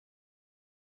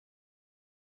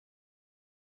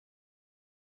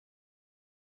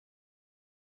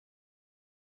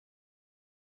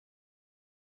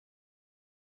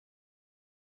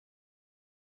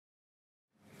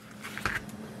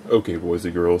Okay, boys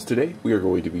and girls, today we are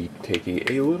going to be taking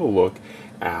a little look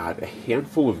at a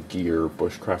handful of gear,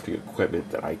 bushcrafting equipment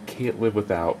that I can't live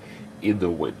without in the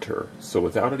winter. So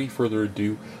without any further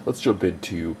ado, let's jump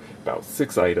into about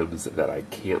 6 items that I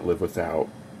can't live without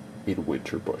in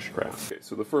winter bushcraft. Okay,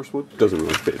 so the first one doesn't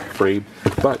really fit in frame,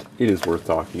 but it is worth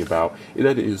talking about, and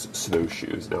that is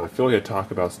snowshoes. Now, I feel like I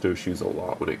talk about snowshoes a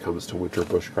lot when it comes to winter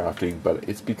bushcrafting, but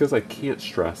it's because I can't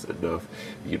stress enough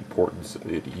the importance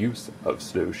and use of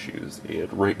snowshoes.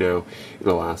 And right now in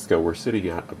Alaska, we're sitting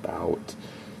at about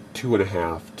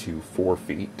 2.5 to 4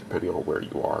 feet, depending on where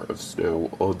you are, of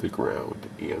snow on the ground.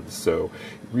 And so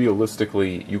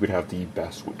realistically, you could have the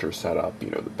best winter setup,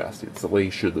 you know, the best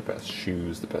insulation, the best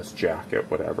shoes, the best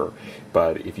jacket, whatever.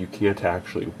 But if you can't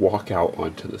actually walk out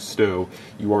onto the snow,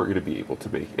 you aren't going to be able to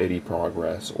make any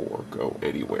progress or go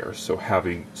anywhere. So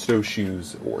having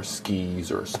snowshoes or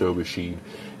skis or a snow machine,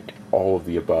 all of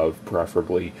the above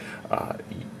preferably,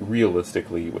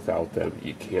 realistically without them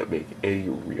you can't make any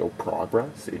real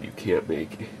progress, and you can't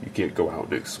go out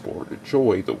and explore and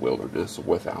enjoy the wilderness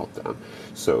without them.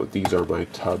 So these are my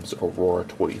Tubbs Aurora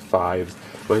 25s.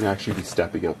 Might actually be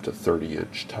stepping up to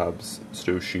 30-inch Tubbs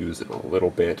snowshoes in a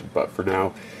little bit, but for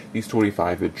now these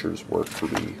 25-inchers work for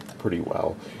me pretty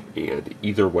well. And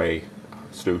either way,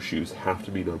 snowshoes have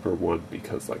to be number one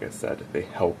because, like I said, they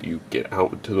help you get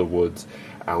out into the woods,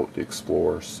 out and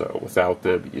explore. So without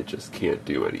them, you just can't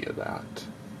do any of that.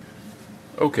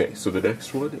 Okay, so the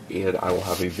next one, and I will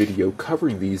have a video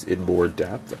covering these in more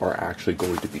depth, are actually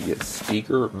going to be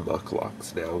Steger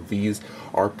mucklucks. Now, these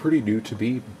are pretty new to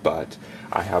me, but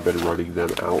I have been running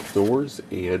them outdoors,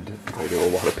 and I know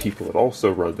a lot of people that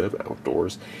also run them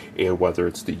outdoors, and whether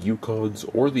it's the Yukons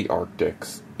or the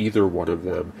Arctics, either one of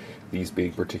them, these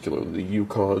being particularly the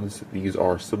Yukons, these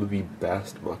are some of the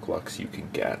best mucklucks you can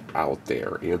get out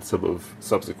there, and some of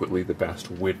subsequently the best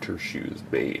winter shoes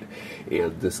made.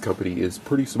 And this company is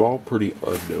pretty small, pretty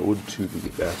unknown to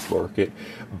the mass market,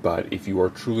 but if you are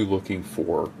truly looking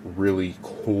for really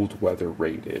cold weather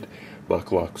rated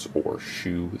mucklucks or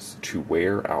shoes to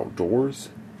wear outdoors,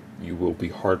 you will be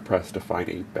hard-pressed to find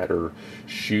a better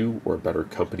shoe or a better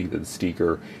company than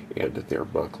Steger and their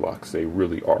mucklucks. They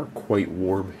really are quite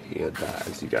warm, and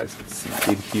as you guys can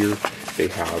see in here, they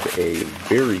have a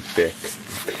very thick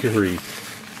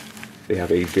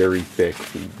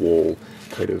wool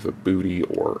kind of a booty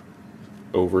or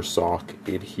oversock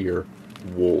in here,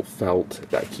 wool felt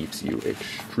that keeps you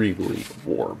extremely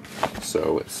warm.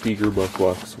 So Steger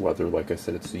mucklucks, whether, like I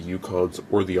said, it's the Yukons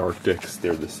or the Arctics,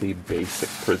 they're the same basic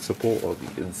principle on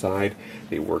the inside.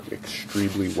 They work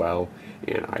extremely well,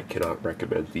 and I cannot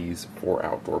recommend these for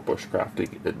outdoor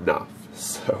bushcrafting enough.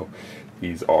 So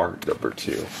these are number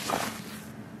 2.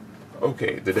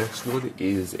 Okay, the next one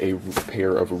is a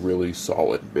pair of really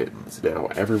solid mittens. Now,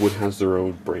 everyone has their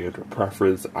own brand or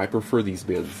preference. I prefer these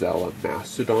Manzella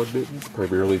Mastodon mittens,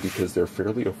 primarily because they're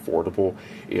fairly affordable,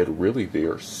 and really they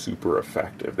are super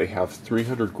effective. They have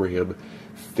 300 gram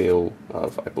fill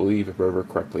of, I believe, if I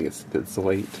remember correctly, it's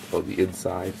Thinsulate on the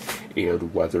inside,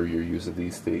 and whether you're using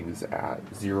these things at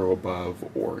 0 above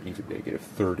or even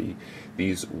 -30,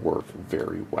 these work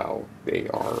very well. They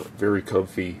are very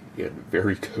comfy and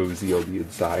very cozy on the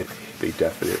inside. They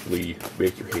definitely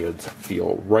make your hands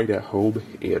feel right at home,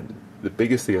 and the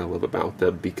biggest thing I love about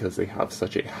them, because they have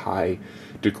such a high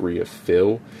degree of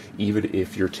fill, even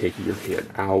if you're taking your hand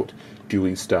out,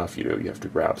 doing stuff, you know, you have to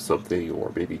grab something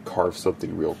or maybe carve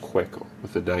something real quick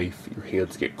with a knife, your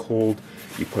hands get cold,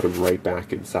 you put them right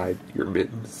back inside your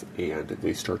mittens, and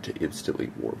they start to instantly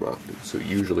warm up. And so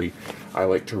usually I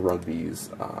like to run these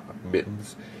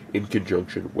mittens in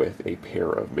conjunction with a pair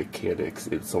of mechanics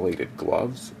insulated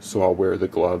gloves. So I'll wear the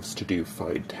gloves to do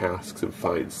fine tasks and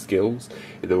fine skills,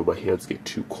 and then when my hands get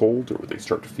too cold or when they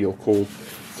start to feel cold,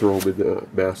 throw them in the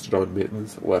Mastodon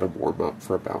mittens, let them warm up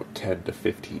for about 10 to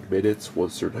 15 minutes.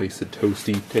 Once they're nice and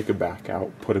toasty, take them back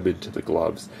out, put them into the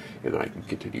gloves, and then I can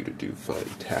continue to do fine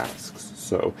tasks.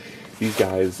 So these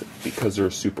guys, because they're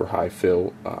a super high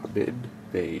fill mitten,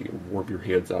 they warm your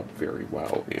hands up very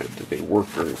well, and they work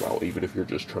very well. Even if you're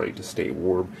just trying to stay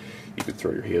warm, you can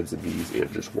throw your hands in these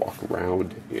and just walk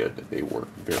around, and they work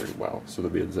very well. So the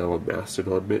Manzella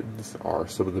Mastodon mittens are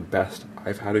some of the best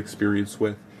I've had experience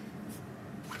with.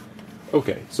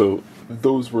 Okay, so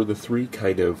those were the 3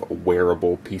 kind of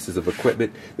wearable pieces of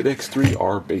equipment. The next 3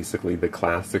 are basically the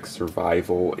classic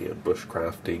survival and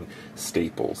bushcrafting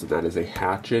staples, and that is a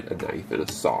hatchet, a knife, and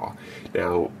a saw.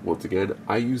 Now, once again,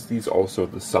 I use these also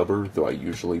in the summer, though I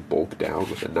usually bulk down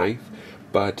with a knife,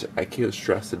 But I can't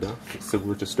stress enough,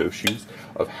 similar to snowshoes,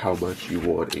 of how much you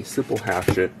want a simple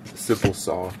hatchet, a simple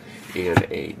saw, and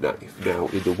a knife. Now,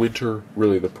 in the winter,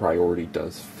 really the priority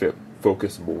does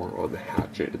focus more on the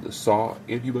hatchet and the saw,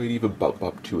 and you might even bump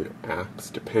up to an axe,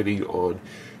 depending on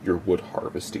your wood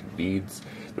harvesting needs.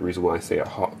 The reason why I say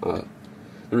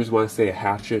a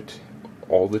hatchet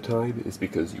all the time is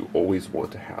because you always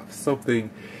want to have something,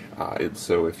 and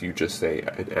so if you just say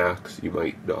an axe, you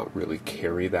might not really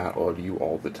carry that on you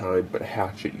all the time, but a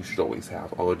hatchet you should always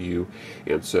have on you,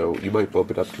 and so you might bump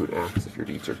it up to an axe if your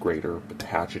needs are greater, but the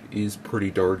hatchet is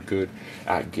pretty darn good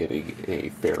at getting a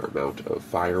fair amount of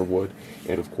firewood.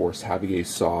 And of course, having a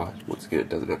saw, once again, it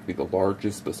doesn't have to be the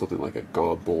largest, but something like a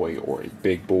gom boy or a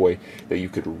big boy that you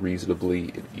could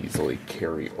reasonably and easily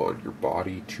carry on your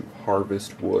body to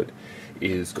harvest wood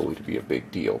is going to be a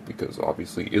big deal, because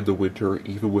obviously in the winter,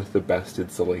 even with the best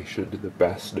insulation and the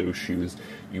best snowshoes,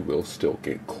 you will still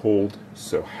get cold.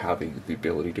 So having the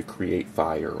ability to create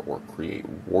fire or create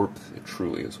warmth, it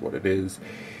truly is what it is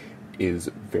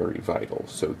very vital.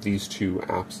 So these two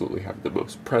absolutely have the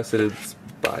most precedence,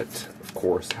 but of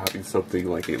course having something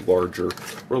like a larger,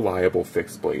 reliable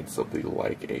fixed blade, something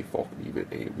like a Falcon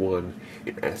A1,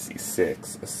 an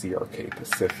SE6, a CRK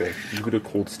Pacific, even a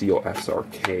Cold Steel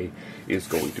SRK is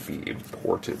going to be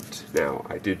important. Now,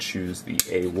 I did choose the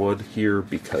A1 here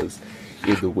because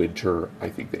in the winter, I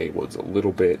think the A1's a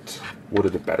little bit one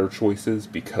of the better choices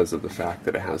because of the fact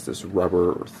that it has this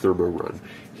rubber or thermo-run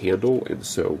handle, and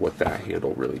so what that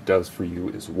handle really does for you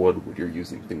is, one, when you're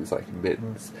using things like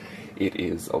mittens, it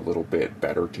is a little bit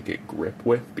better to get grip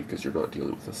with because you're not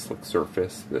dealing with a slick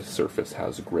surface. The surface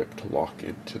has grip to lock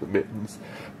into the mittens,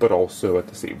 but also at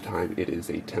the same time it is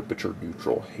a temperature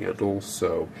neutral handle,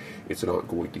 so it's not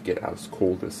going to get as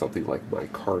cold as something like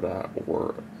micarta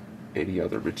or any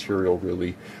other material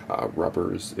really.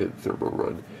 Rubbers and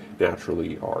thermo-run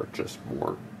naturally are just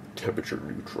more temperature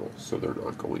neutral, so they're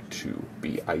not going to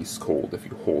be ice cold if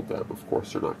you hold them. Of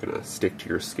course, they're not going to stick to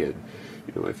your skin,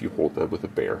 you know, if you hold them with a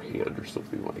bare hand or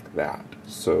something like that.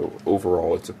 So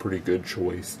overall, it's a pretty good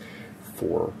choice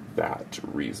for that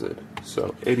reason.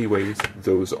 So anyways,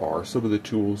 those are some of the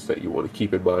tools that you want to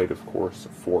keep in mind, of course,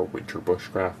 for winter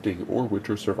bushcrafting or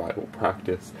winter survival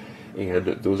practice. And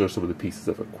those are some of the pieces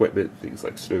of equipment, things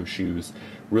like snowshoes,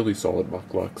 really solid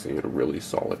mucklucks, and really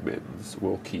solid mittens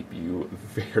will keep you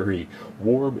very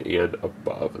warm and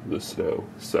above the snow.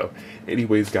 So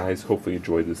anyways, guys, hopefully you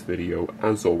enjoyed this video.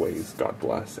 As always, God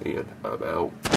bless, and I'm out.